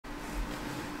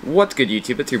What's good,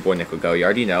 YouTube? It's your boy Nickel Go. You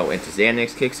already know. And today on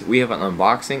Nick's Kicks, we have an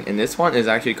unboxing, and this one is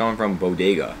actually coming from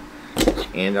Bodega.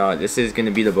 And this is going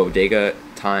to be the Bodega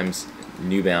times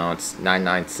New Balance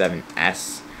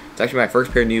 997S. It's actually my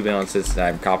first pair of New Balances that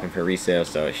I'm copying for resale,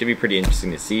 so it should be pretty interesting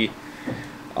to see.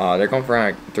 They're going for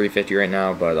around $350 right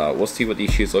now, but we'll see what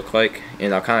these shoes look like,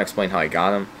 and I'll kind of explain how I got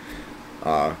them.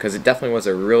 Because it definitely was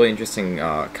a really interesting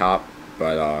cop,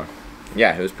 but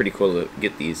yeah, it was pretty cool to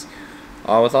get these.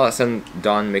 With all that said and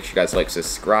done, make sure you guys like,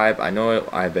 subscribe. I know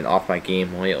I've been off my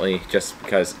game lately just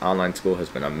because online school has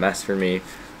been a mess for me.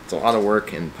 It's a lot of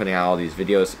work, and putting out all these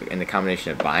videos and the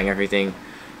combination of buying everything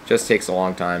just takes a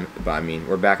long time. But I mean,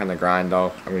 we're back on the grind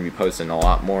though. I'm going to be posting a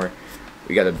lot more.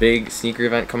 We got a big sneaker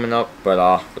event coming up,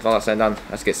 but with all that said and done,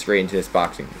 let's get straight into this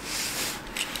boxing.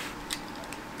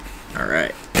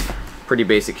 Alright, pretty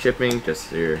basic shipping,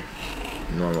 just your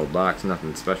normal box,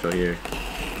 nothing special here.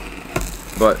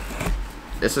 But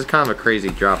this is kind of a crazy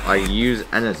drop. I use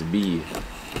NSB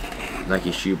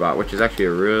Nike shoe bot, which is actually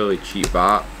a really cheap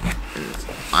bot, and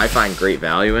I find great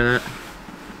value in it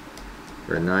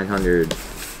for 900. It's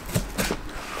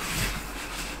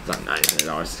not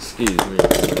 $900, excuse me.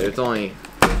 It's only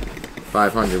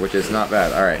 500, which is not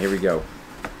bad. All right, here we go.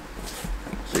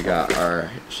 So we got our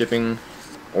shipping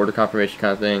order confirmation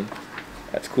kind of thing.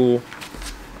 That's cool.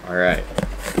 All right,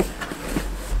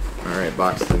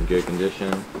 box is in good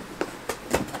condition.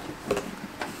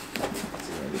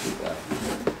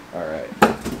 Alright,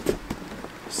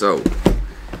 so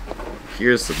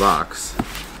here's the box,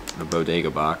 the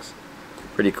Bodega box.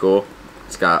 Pretty cool.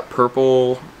 It's got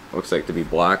purple, looks like to be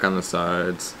black on the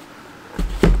sides.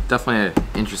 Definitely an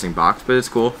interesting box, but it's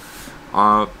cool.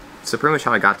 So pretty much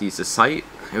how I got these, the site,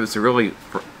 it was a really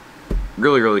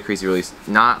crazy release.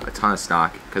 Not a ton of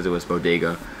stock because it was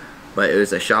Bodega, but it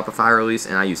was a Shopify release,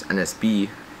 and I use NSB,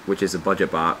 which is a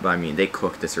budget bot, but I mean, they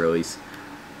cooked this release.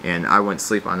 And I wouldn't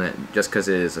sleep on it just because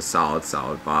it is a solid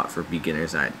bot for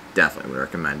beginners, and I definitely would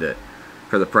recommend it.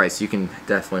 For the price, you can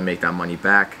definitely make that money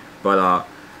back. But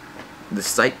the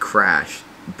site crashed,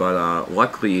 but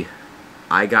luckily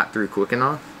I got through quick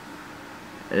enough,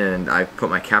 and I put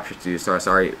my capture to, so I was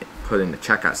already put in the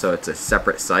checkout. So it's a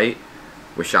separate site.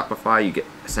 With Shopify, you get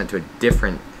sent to a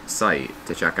different site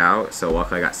to check out. So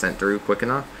luckily I got sent through quick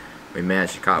enough. We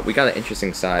managed to cop. We got an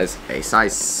interesting size, a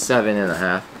size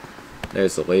 7.5.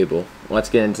 There's the label. Let's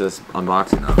get into this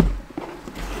unboxing now.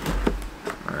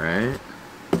 Alright.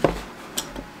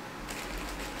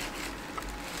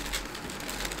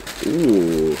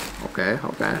 Ooh, okay.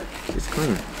 It's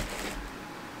clean.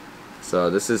 So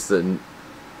this is the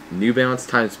New Balance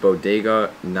times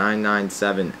Bodega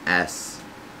 997S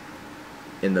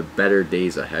in the Better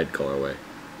Days Ahead colorway.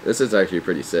 This is actually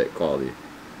pretty sick quality.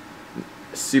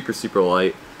 Super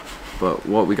light. But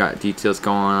what we got details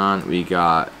going on, we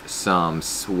got some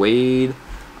suede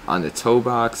on the toe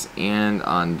box and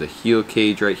on the heel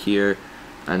cage right here,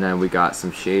 and then we got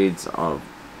some shades of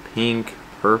pink,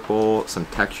 purple, some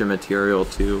texture material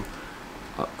too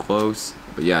up close.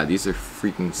 But yeah, these are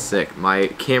freaking sick. My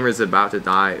camera's about to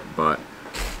die, but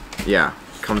yeah,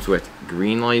 comes with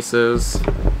green laces,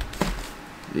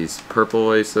 these purple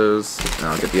laces, and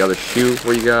I'll get the other shoe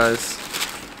for you guys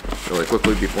really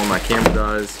quickly before my camera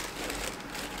dies.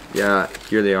 Yeah,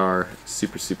 here they are.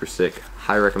 Super sick.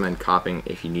 High recommend copying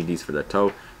if you need these for the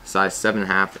toe. Size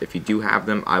 7.5. If you do have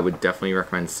them, I would definitely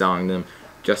recommend selling them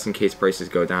just in case prices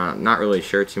go down. I'm not really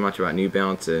sure too much about New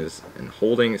Balances and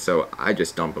holding, so I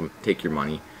just dump them. Take your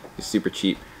money. It's super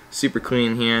cheap, super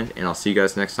clean in hand, and I'll see you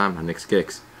guys next time on Nick's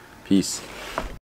Kicks. Peace.